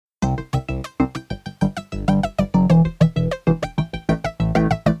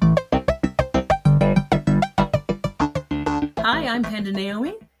Hi, I'm Panda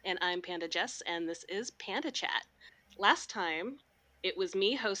Naomi. And I'm Panda Jess, and this is Panda Chat. Last time, it was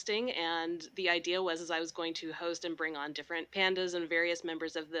me hosting, and the idea was I was going to host and bring on different pandas and various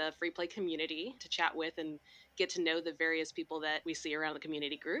members of the free play community to chat with and get to know the various people that we see around the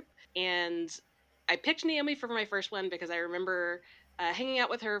community group. And I picked Naomi for my first one because I remember hanging out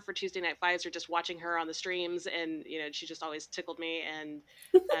with her for Tuesday Night Fives or just watching her on the streams, and she just always tickled me. And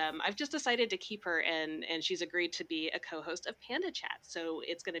I've just decided to keep her, and she's agreed to be a co-host of Panda Chat. So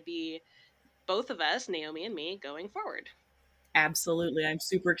it's going to be both of us, Naomi and me, going forward. Absolutely, I'm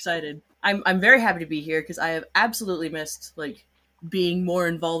super excited. I'm very happy to be here because I have absolutely missed being more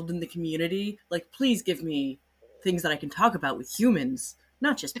involved in the community. Please give me things that I can talk about with humans,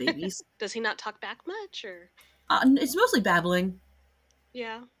 not just babies. Does he not talk back much, or? It's mostly babbling.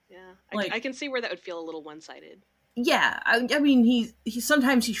 Yeah. I can see where that would feel a little one-sided. Yeah, I mean, he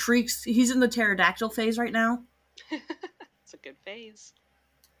sometimes he shrieks. He's in the pterodactyl phase right now. It's a good phase.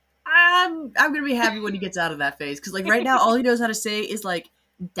 I'm gonna be happy when he gets out of that phase because right now all he knows how to say is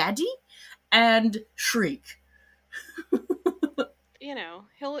 "daddy" and shriek.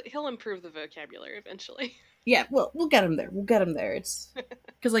 He'll improve the vocabulary eventually. Yeah, well, we'll get him there. It's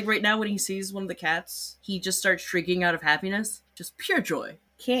because right now when he sees one of the cats, he just starts shrieking out of happiness, just pure joy.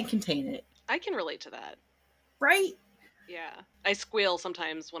 Can't contain it. I can relate to that. Right? Yeah. I squeal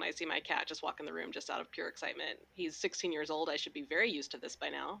sometimes when I see my cat just walk in the room just out of pure excitement. He's 16 years old. I should be very used to this by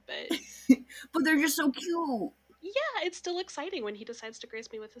now, but... But they're just so cute. Yeah, it's still exciting when he decides to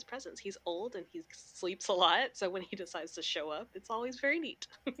grace me with his presence. He's old and he sleeps a lot, so when he decides to show up, it's always very neat.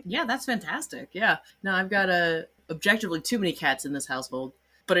 Yeah, that's fantastic. Yeah. Now, I've got objectively too many cats in this household,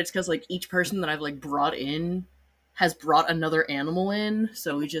 but it's because each person that I've brought in has brought another animal in,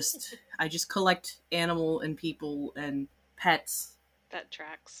 so I just collect animal and people and pets. That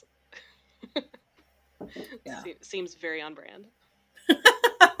tracks. Yeah. Seems very on brand.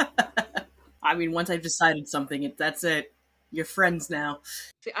 I mean, once I've decided something, that's it. You're friends now.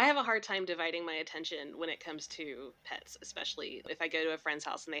 See, I have a hard time dividing my attention when it comes to pets, especially if I go to a friend's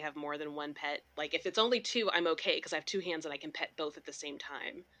house and they have more than one pet. If it's only two, I'm okay because I have two hands and I can pet both at the same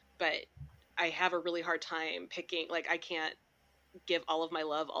time. But I have a really hard time picking, I can't give all of my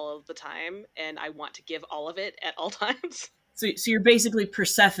love all of the time, and I want to give all of it at all times. So you're basically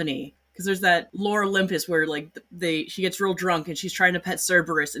Persephone. Because there's that lore Olympus where she gets real drunk and she's trying to pet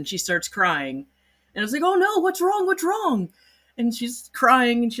Cerberus and she starts crying, and it's oh no, what's wrong, and she's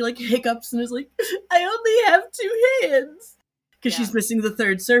crying and she hiccups and is I only have two hands because she's missing the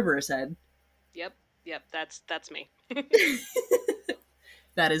third Cerberus head. Yep, that's me.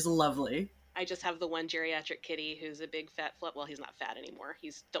 That is lovely. I just have the one geriatric kitty who's a big fat well, he's not fat anymore,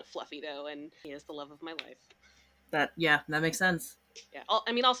 he's still fluffy though, and he is the love of my life. That makes sense. Yeah,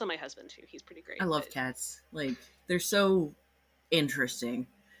 I mean, also my husband too. He's pretty great. I love cats. They're so interesting.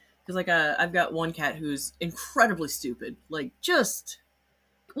 Because I've got one cat who's incredibly stupid. He's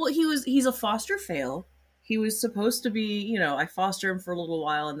a foster fail. He was supposed to be, I foster him for a little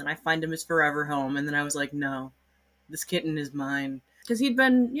while, and then I find him his forever home, and then I was no, this kitten is mine. Because he'd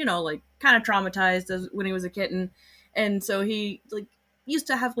been, kind of traumatized when he was a kitten, and so he used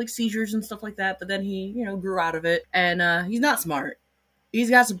to have seizures and stuff like that, but then he grew out of it, and he's not smart. He's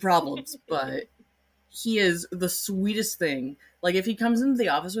got some problems, but he is the sweetest thing. If he comes into the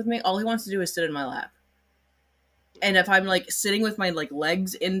office with me, all he wants to do is sit in my lap. And if I'm sitting with my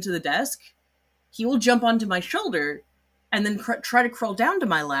legs into the desk, he will jump onto my shoulder and then try to crawl down to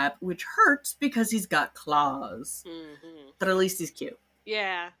my lap, which hurts because he's got claws. Mm-hmm. But at least he's cute.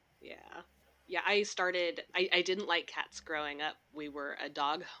 Yeah. I didn't like cats growing up. We were a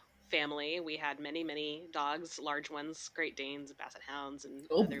dog family. We had many, many dogs, large ones, Great Danes, Basset Hounds, and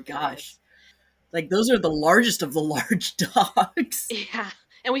other gosh. Those are the largest of the large dogs. Yeah.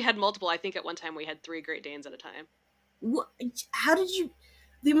 And we had multiple. I think at one time we had 3 Great Danes at a time. What? How did you...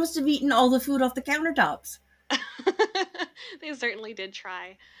 They must have eaten all the food off the countertops. They certainly did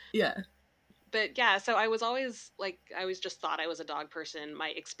try. Yeah. But yeah, so I was always I always just thought I was a dog person. My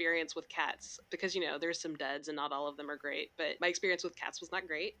experience with cats, because there's some duds and not all of them are great, but my experience with cats was not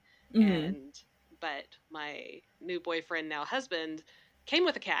great. Mm-hmm. But my new boyfriend, now husband, came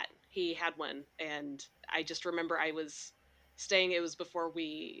with a cat. He had one, and I just remember I was staying. It was before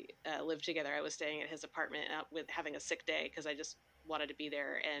we lived together. I was staying at his apartment with having a sick day because I just wanted to be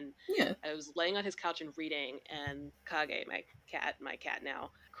there, and I was laying on his couch and reading, and Kage, my cat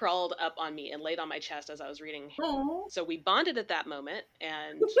now, crawled up on me and laid on my chest as I was reading. Aww. So we bonded at that moment,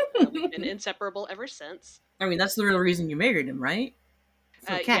 and we've been inseparable ever since. I mean, that's the real reason you married him, right?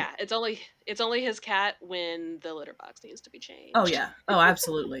 Yeah, it's only his cat when the litter box needs to be changed. Oh yeah, oh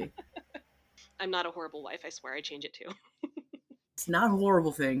absolutely. I'm not a horrible wife. I swear, I change it too. It's not a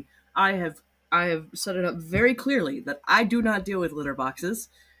horrible thing. I have I have set it up very clearly that I do not deal with litter boxes.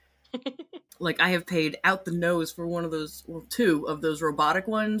 Like I have paid out the nose for one of those, well, two of those robotic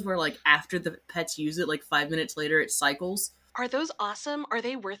ones where like after the pets use it, like 5 minutes later it cycles. Are those awesome? Are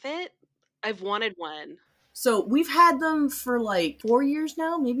they worth it? I've wanted one. So we've had them for like 4 years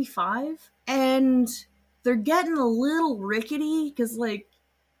now, maybe five, and they're getting a little rickety because like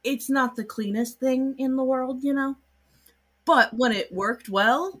it's not the cleanest thing in the world, you know. But when it worked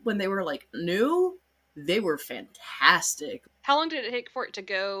well, when they were like new, they were fantastic. How long did it take for it to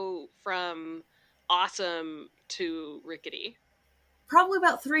go from awesome to rickety? Probably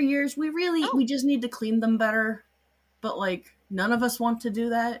about 3 years. We Oh, just need to clean them better, but like none of us want to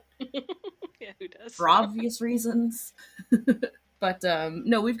do that yeah, who does? for obvious reasons. But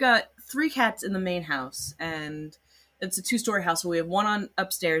no, we've got three cats in the main house, and it's a two-story house. So we have one on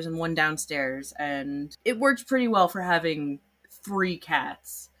upstairs and one downstairs, and it works pretty well for having three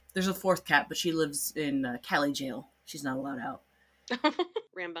cats. There's a fourth cat, but she lives in Cali jail. She's not allowed out.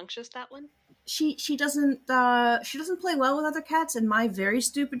 Rambunctious, that one? She doesn't play well with other cats, and my very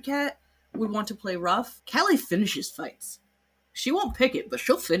stupid cat would want to play rough. Callie finishes fights. She won't pick it, but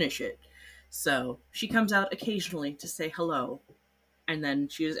she'll finish it. So she comes out occasionally to say hello, and then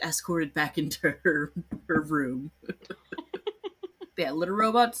she is escorted back into her room. Yeah, litter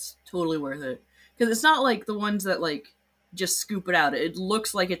robots, totally worth it. Because it's not like the ones that like just scoop it out. It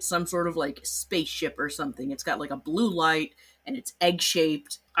looks like it's some sort of like spaceship or something. It's got like a blue light and it's egg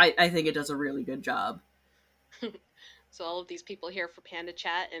shaped. I think it does a really good job. So all of these people here for Panda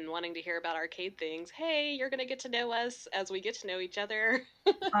Chat and wanting to hear about arcade things. Hey, you're gonna get to know us as we get to know each other.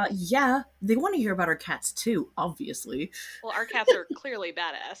 Yeah, they want to hear about our cats too, obviously. Well, our cats are clearly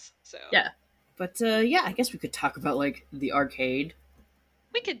badass, so Yeah. But yeah, I guess we could talk about like the arcade.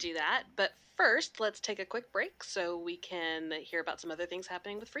 we could do that. But first, let's take a quick break so we can hear about some other things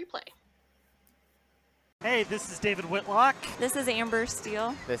happening with free play. Hey, this is David Whitlock, This is Amber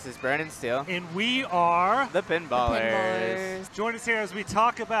Steele. This is Brennan Steele, and we are. the Pinballers. Pinballers. Join us here as we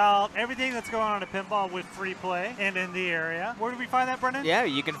talk about everything that's going on at pinball with free play and in the area. Where do we find that, Brendan? Yeah,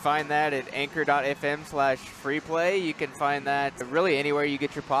 you can find that at anchor.fm/freeplay. You can find that really anywhere you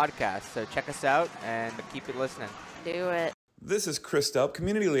get your podcast. So check us out and keep it listening. Do it. This is Chris Delp,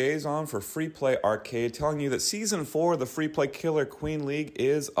 Community Liaison for Free Play Arcade, telling you that Season 4 of the Free Play Killer Queen League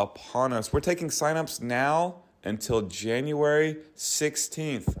is upon us. We're taking signups now until January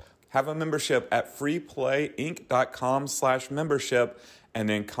 16th. Have a membership at freeplayinc.com/membership, and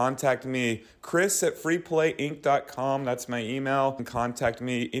then contact me, Chris at freeplayinc.com. That's my email. And contact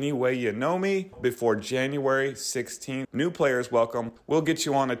me any way you know me before January 16th. New players welcome. We'll get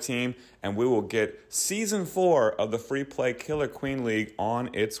you on a team, and we will get Season 4 of the Free Play Killer Queen League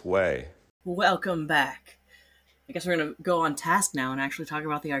on its way. Welcome back. I guess we're gonna go on task now and actually talk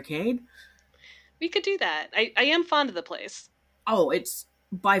about the arcade. We could do that. I am fond of the place. Oh, it's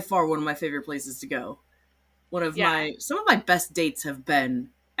by far one of my favorite places to go. Some of my best dates have been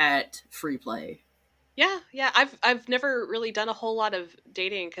at Free Play. Yeah. I've never really done a whole lot of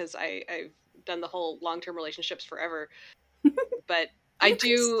dating because I've done the whole long-term relationships forever. But I You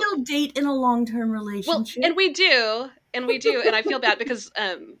do can still date in a long-term relationship. Well, and we do, and I feel bad because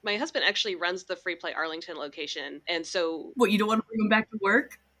my husband actually runs the Free Play Arlington location, and so What, you don't want to bring him back to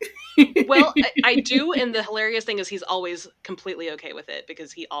work? well, I do, and the hilarious thing is he's always completely okay with it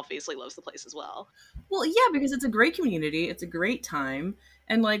because he obviously loves the place as well. Well, yeah, because it's a great community, it's a great time,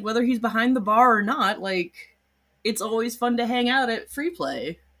 and like whether he's behind the bar or not, like it's always fun to hang out at Free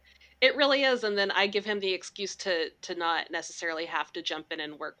Play. It really is, and then I give him the excuse to not necessarily have to jump in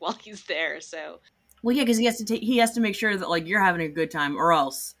and work while he's there. So, Well, yeah, because he has to make sure that like you're having a good time, or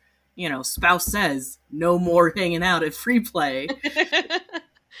else, spouse says no more hanging out at Free Play.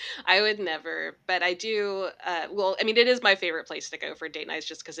 I would never, but I do. Well, I mean, it is my favorite place to go for date nights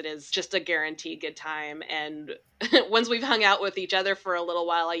just because it is just a guaranteed good time. And once we've hung out with each other for a little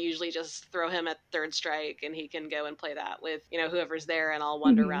while, I usually just throw him at Third Strike and he can go and play that with, whoever's there. And I'll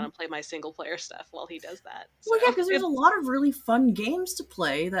wander around and play my single player stuff while he does that. Well, So, yeah, because there's a lot of really fun games to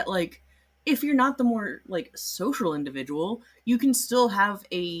play that, like, if you're not the more, like, social individual, you can still have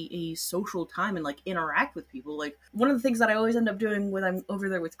a social time and, like, interact with people. Like, one of the things that I always end up doing when I'm over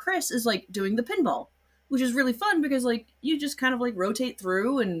there with Chris is, like, doing the pinball, which is really fun because, like, you just kind of, like, rotate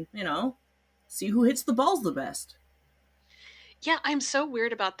through and, see who hits the balls the best. yeah, I'm so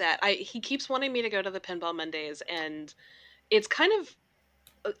weird about that. He keeps wanting me to go to the Pinball Mondays, and it's kind of,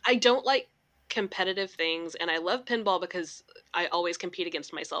 I don't like competitive things, and I love pinball because I always compete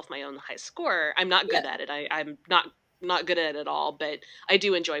against myself, my own high score. I'm not good at it. I'm not good at it at all, but I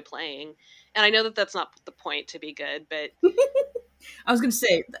do enjoy playing. And I know that that's not the point to be good, but I was going to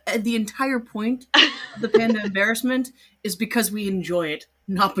say, the entire point of the Panda embarrassment is because we enjoy it,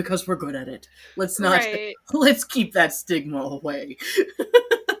 not because we're good at it. Let's not, Right. let's keep that stigma away.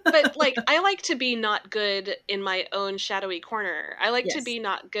 But, like, I like to be not good in my own shadowy corner. I like to Yes. be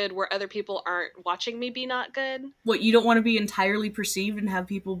not good where other people aren't watching me be not good. What, you don't want to be entirely perceived and have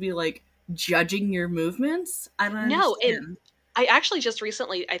people be, like, judging your movements? I don't No, and understand. I actually just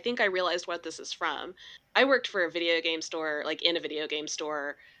recently, I think I realized what this is from. I worked for a video game store, like in a video game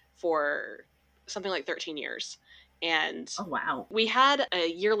store, for something like 13 years. And Oh, wow. we had a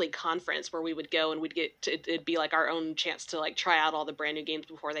yearly conference where we would go and we'd get to, it'd be like our own chance to like try out all the brand new games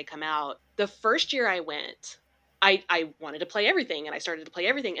before they come out. The first year I went, I wanted to play everything and I started to play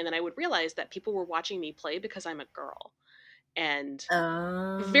everything. And then I would realize that people were watching me play because I'm a girl. And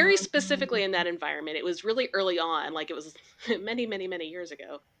very specifically in that environment, it was really early on, like it was many, many, many years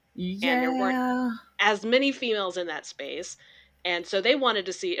ago. And there weren't Yeah. as many females in that space. And so they wanted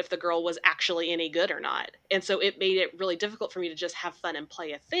to see if the girl was actually any good or not. And so it made it really difficult for me to just have fun and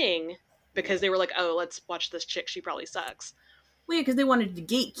play a thing because they were like, oh, let's watch this chick. She probably sucks. Well, yeah, because they wanted to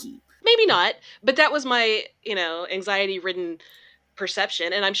gatekeep. Maybe not, but that was my, anxiety ridden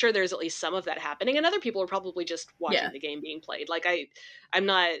perception, and I'm sure there's at least some of that happening, and other people are probably just watching the game being played. Like I'm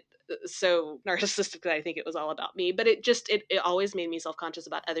not so narcissistic that I think it was all about me, but it always made me self-conscious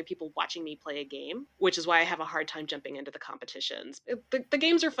about other people watching me play a game, which is why I have a hard time jumping into the competitions. The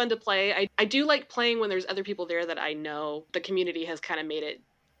games are fun to play. I do like playing when there's other people there that I know. The community has kind of made it,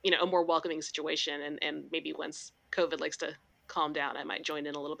 a more welcoming situation, and maybe once COVID likes to calm down, I might join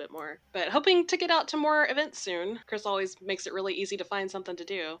in a little bit more. But hoping to get out to more events soon. Chris always makes it really easy to find something to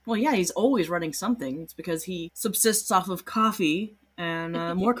do. Well, yeah, he's always running something. It's because he subsists off of coffee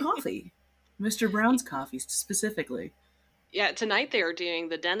and more coffee. Mr. Brown's coffee, specifically. Yeah, tonight they are doing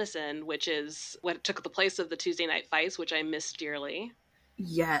the Denizen, which is what took the place of the Tuesday night fights, which I miss dearly.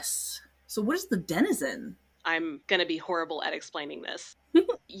 Yes. So what is the Denizen? I'm going to be horrible at explaining this.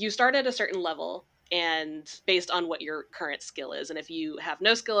 You start at a certain level, and based on what your current skill is. And if you have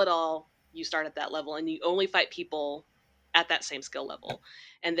no skill at all, you start at that level, and you only fight people at that same skill level.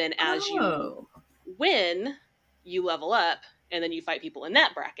 And then as you win, you level up, and then you fight people in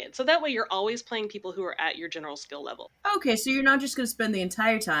that bracket. So that way you're always playing people who are at your general skill level. Okay, so you're not just going to spend the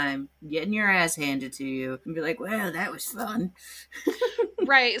entire time getting your ass handed to you and be like, well, that was fun.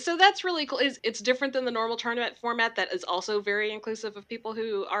 Right, so that's really cool. It's different than the normal tournament format that is also very inclusive of people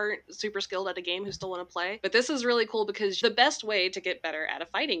who aren't super skilled at a game who still want to play. But this is really cool because the best way to get better at a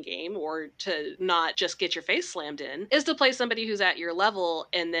fighting game, or to not just get your face slammed in, is to play somebody who's at your level,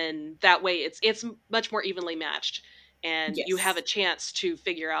 and then that way it's much more evenly matched. And you have a chance to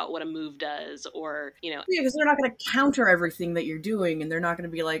figure out what a move does, or, Yeah, because they're not going to counter everything that you're doing, and they're not going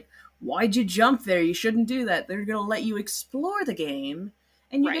to be like, why'd you jump there? You shouldn't do that. They're going to let you explore the game,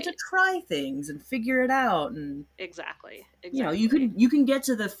 and you get to try things and figure it out. And Exactly. you know, you can get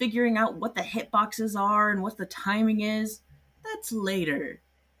to the figuring out what the hitboxes are and what the timing is. That's later.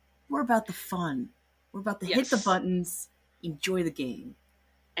 We're about the fun. We're about to hit the buttons, enjoy the game.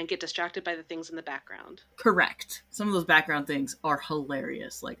 And get distracted by the things in the background. Correct. Some of those background things are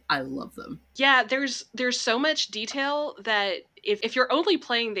hilarious. Like, I love them. Yeah, there's so much detail that if you're only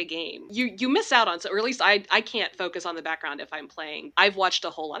playing the game, you miss out on, or at least I can't focus on the background if I'm playing. I've watched a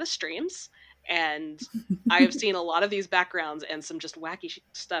whole lot of streams, and I've seen a lot of these backgrounds and some just wacky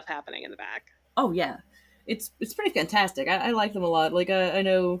stuff happening in the back. Oh, yeah. It's pretty fantastic. I like them a lot. Like, I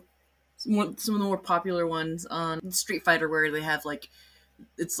know some of the more popular ones on Street Fighter where they have, like,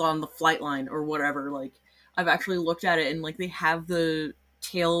 it's on the flight line or whatever. Like, I've actually looked at it and, like, they have the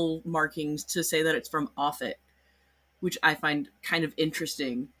tail markings to say that it's from Off It, which I find kind of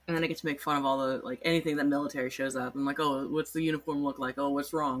interesting. And then I get to make fun of all the, like, anything that military shows up. I'm like, oh, what's the uniform look like? Oh,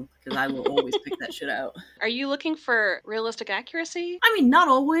 what's wrong? Because I will always pick that shit out. Are you looking for realistic accuracy? I mean, not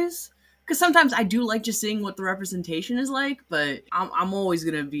always. Because sometimes I do like just seeing what the representation is like, but I'm always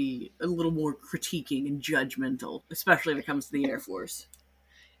going to be a little more critiquing and judgmental, especially when it comes to the Air Force.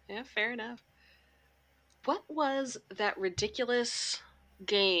 Yeah, fair enough. What was that ridiculous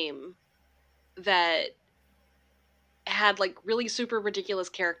game that had, like, really super ridiculous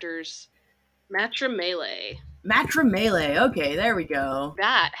characters? Matra Melee. Matra Melee, okay, there we go.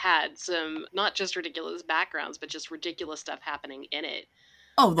 That had some, not just ridiculous backgrounds, but just ridiculous stuff happening in it.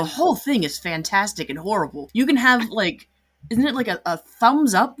 Oh, the whole thing is fantastic and horrible. You can have, like, isn't it like a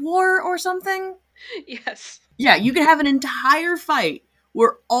thumbs up war or something? Yes. Yeah, you can have an entire fight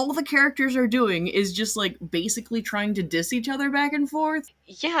where all the characters are doing is just, like, basically trying to diss each other back and forth.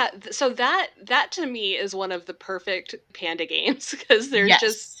 Yeah, so that to me is one of the perfect Panda games, because there's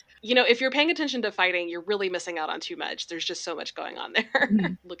just if you're paying attention to fighting, you're really missing out on too much. There's just so much going on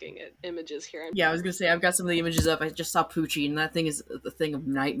there. Looking at images here. Yeah, I was gonna say, I've got some of the images up. I just saw Poochie, and that thing is the thing of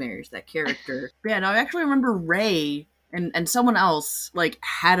nightmares, that character. Yeah, no, I actually remember Ray and someone else, like,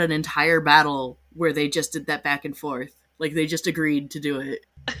 had an entire battle where they just did that back and forth. Like, they just agreed to do it.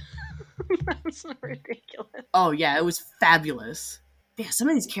 That's so ridiculous. Oh, yeah, it was fabulous. Yeah, some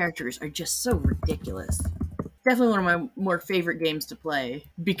of these characters are just so ridiculous. Definitely one of my more favorite games to play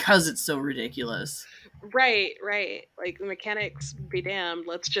because it's so ridiculous. Right. Like, the mechanics be damned.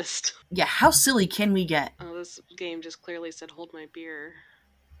 Let's just... Yeah, how silly can we get? Oh, this game just clearly said, hold my beer.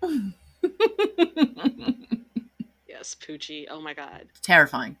 Yes, Poochie. Oh my god.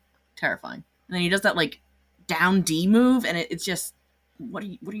 Terrifying. And then he does that, like, down D move, and it's just... What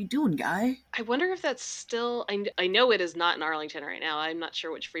are you doing, guy? I wonder if that's still... I know it is not in Arlington right now. I'm not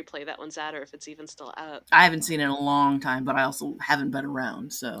sure which free play that one's at or if it's even still up. I haven't seen it in a long time, but I also haven't been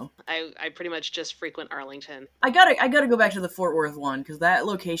around, so... I pretty much just frequent Arlington. I gotta go back to the Fort Worth one, because that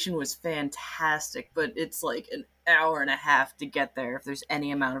location was fantastic, but it's like an hour and a half to get there if there's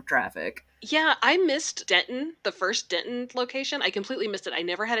any amount of traffic. Yeah, I missed Denton, the first Denton location. I completely missed it. I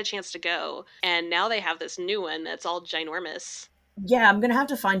never had a chance to go. And now they have this new one that's all ginormous. Yeah, I'm gonna have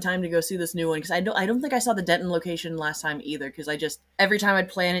to find time to go see this new one, because I don't think I saw the Denton location last time either, because every time I'd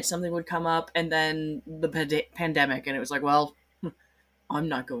plan it, something would come up, and then the pandemic, and it was like, well, I'm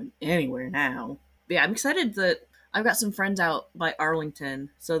not going anywhere now. But yeah, I'm excited that I've got some friends out by Arlington,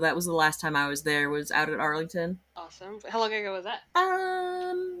 so that was the last time I was there, was out at Arlington. Awesome. How long ago was that?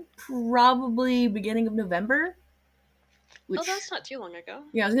 Probably beginning of November. Oh, that's not too long ago.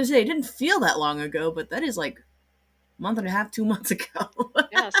 Yeah, I was gonna say, it didn't feel that long ago, but that is like month and a half, 2 months ago.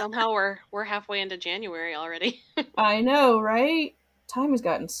 Yeah, somehow we're halfway into January already. I know, right? Time has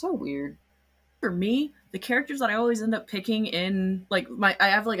gotten so weird. For me, the characters that I always end up picking in, like, I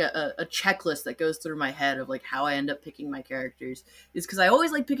have like a checklist that goes through my head of like how I end up picking my characters, is because I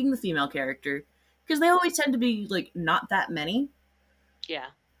always like picking the female character, because they always tend to be like not that many. Yeah.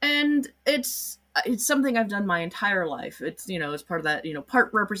 And it's something I've done my entire life. It's, it's part of that,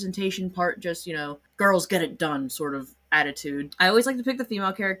 part representation, part just, girls get it done sort of attitude. I always like to pick the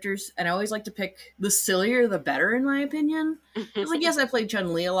female characters, and I always like to pick the sillier the better, in my opinion. It's like, yes, I played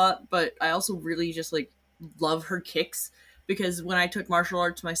Chun-Li a lot, but I also really just, like, love her kicks, because when I took martial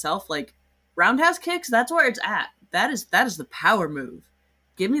arts myself, like, roundhouse kicks, that's where it's at. That is the power move.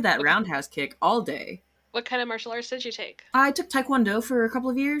 Give me that roundhouse kick all day. What kind of martial arts did you take? I took Taekwondo for a couple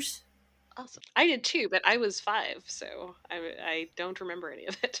of years. Awesome. I did too, but I was 5, so I don't remember any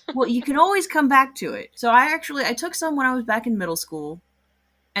of it. Well, you can always come back to it. So I took some when I was back in middle school,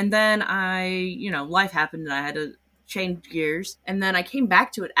 and then life happened and I had to change gears, and then I came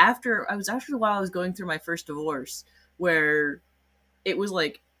back to it after while I was going through my first divorce, where it was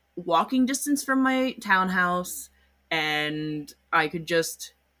like walking distance from my townhouse, and I could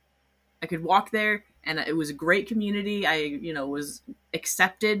walk there, and it was a great community. I, was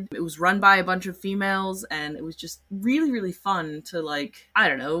accepted. It was run by a bunch of females, and it was just really, really fun to, like, I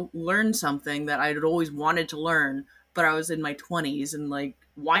don't know, learn something that I'd always wanted to learn, but I was in my 20s, and, like,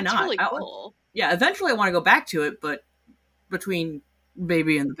 why That's not? really cool. Yeah, eventually I want to go back to it, but between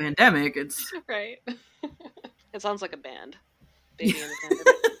baby and the pandemic, it's... Right. It sounds like a band. Baby and the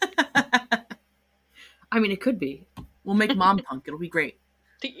pandemic. I mean, it could be. We'll make Mom Punk. It'll be great.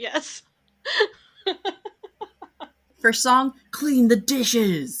 Yes. First song, clean the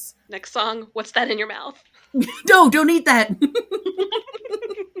dishes. Next song, what's that in your mouth? No, don't eat that.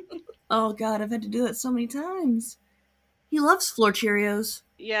 Oh god, I've had to do that so many times. He loves floor Cheerios.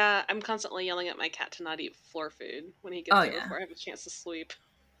 Yeah, I'm constantly yelling at my cat to not eat floor food when he gets there before I have a chance to sleep.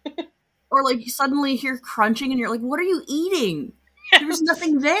 Or like you suddenly hear crunching and you're like, what are you eating? There's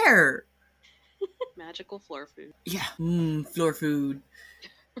nothing there. Magical floor food. Yeah, floor food.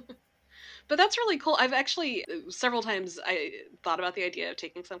 But that's really cool. I've actually, several times, I thought about the idea of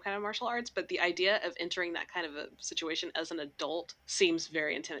taking some kind of martial arts, but the idea of entering that kind of a situation as an adult seems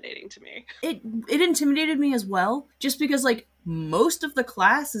very intimidating to me. It intimidated me as well, just because, like, most of the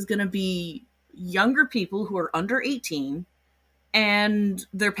class is going to be younger people who are under 18 and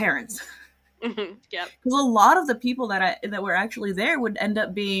their parents. Mm-hmm. Yep. Because a lot of the people that were actually there would end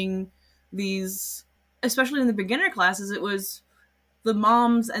up being these, especially in the beginner classes, it was the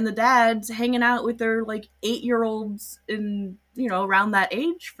moms and the dads hanging out with their, like, 8-year-olds in, around that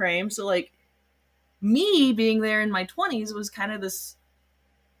age frame. So, like, me being there in my 20s was kind of this,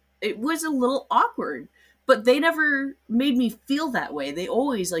 it was a little awkward. but they never made me feel that way. They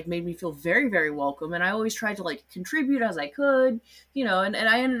always like made me feel very, very welcome, and I always tried to like contribute as I could, and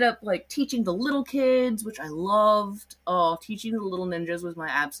I ended up like teaching the little kids, which I loved. Oh, teaching the little ninjas was my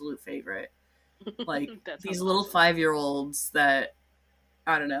absolute favorite. Like That sounds these little awesome. 5-year-olds that,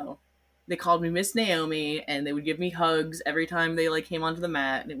 I don't know, they called me Miss Naomi, and they would give me hugs every time they like came onto the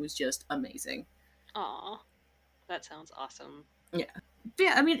mat, and it was just amazing. Aw, that sounds awesome.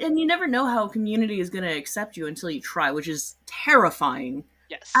 Yeah, I mean, and you never know how a community is going to accept you until you try, which is terrifying.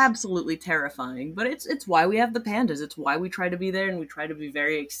 Yes. Absolutely terrifying. But it's why we have the pandas. It's why we try to be there, and we try to be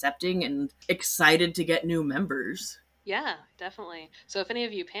very accepting and excited to get new members. Yeah, definitely. So if any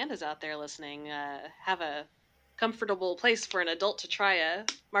of you pandas out there listening have a comfortable place for an adult to try a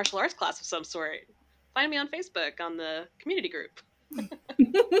martial arts class of some sort, find me on Facebook on the community group.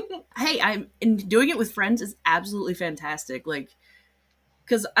 Hey, I'm and doing it with friends is absolutely fantastic. Like,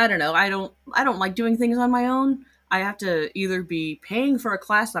 because I don't know, I don't like doing things on my own. I have to either be paying for a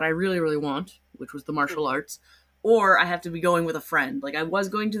class that I really, really want, which was the martial Mhm. arts, or I have to be going with a friend. Like I was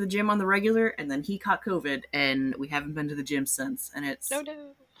going to the gym on the regular, and then he caught COVID, and we haven't been to the gym since. And it's No.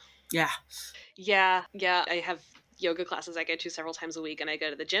 yeah, Yeah. I have yoga classes I go to several times a week, and I go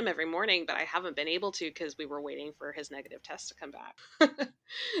to the gym every morning, but I haven't been able to because we were waiting for his negative test to come back.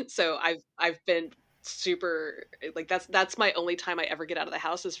 So I've been super like that's my only time I ever get out of the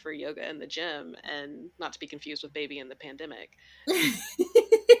house is for yoga in the gym, and not to be confused with baby in the pandemic.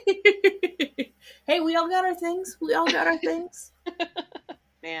 Hey, we all got our things. We all got our things.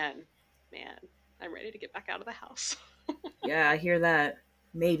 Man, I'm ready to get back out of the house. Yeah, I hear that.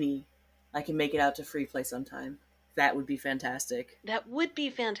 Maybe I can make it out to free play sometime. That would be fantastic. That would be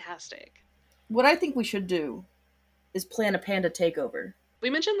fantastic. What I think we should do is plan a panda takeover. We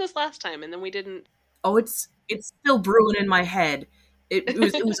mentioned this last time, and then we didn't. Oh, it's still brewing in my head. It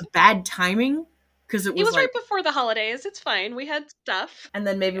was a bad timing because it It was like, right before the holidays. It's fine. We had stuff. and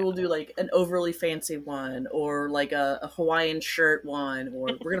then maybe Yeah. we'll do like an overly fancy one, or like a Hawaiian shirt one, or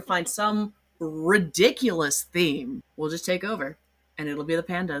we're gonna find some ridiculous theme. We'll just take over, and it'll be the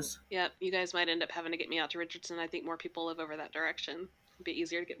pandas. Yep, you guys might end up having to get me out to Richardson. I think more people live over that direction. It'd be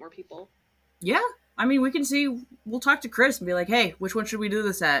easier to get more people. Yeah, I mean, we can see. We'll talk to Chris and be like, "Hey, which one should we do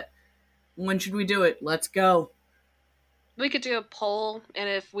this at? When should we do it? Let's go." We could do a poll, and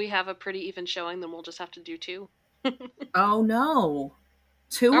if we have a pretty even showing, then we'll just have to do 2. Oh no,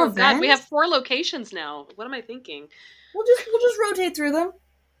 2 Oh events. God, we have 4 locations now. What am I thinking? We'll just rotate through them.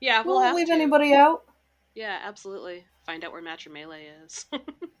 Yeah, We we'll won't have leave to. anybody out. Yeah, absolutely. Find out where Match or Melee is.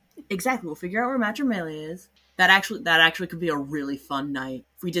 Exactly. We'll figure out where Match or Melee is. That actually could be a really fun night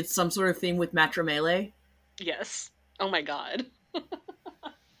if we did some sort of thing with Match or Melee. Yes. Oh my God.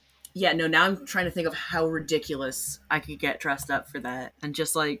 Yeah. No. Now I'm trying to think of how ridiculous I could get dressed up for that, and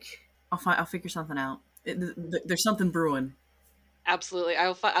just like I'll figure something out. There's something brewing. Absolutely.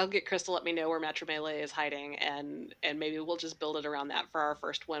 I'll get Chris to let me know where Match or Melee is hiding, and maybe we'll just build it around that for our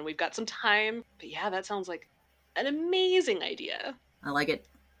first one. We've got some time, but yeah, that sounds like an amazing idea. I like it.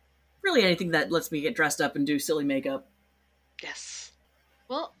 Really, anything that lets me get dressed up and do silly makeup. Yes.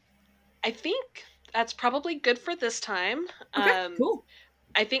 Well, I think that's probably good for this time. Okay. Cool.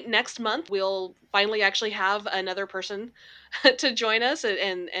 I think next month we'll finally actually have another person to join us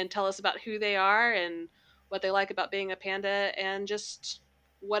and tell us about who they are and what they like about being a panda and just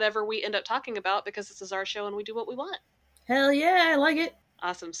whatever we end up talking about, because this is our show and we do what we want. Hell yeah, I like it.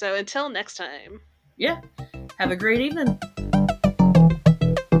 Awesome. So until next time. Yeah. Have a great evening.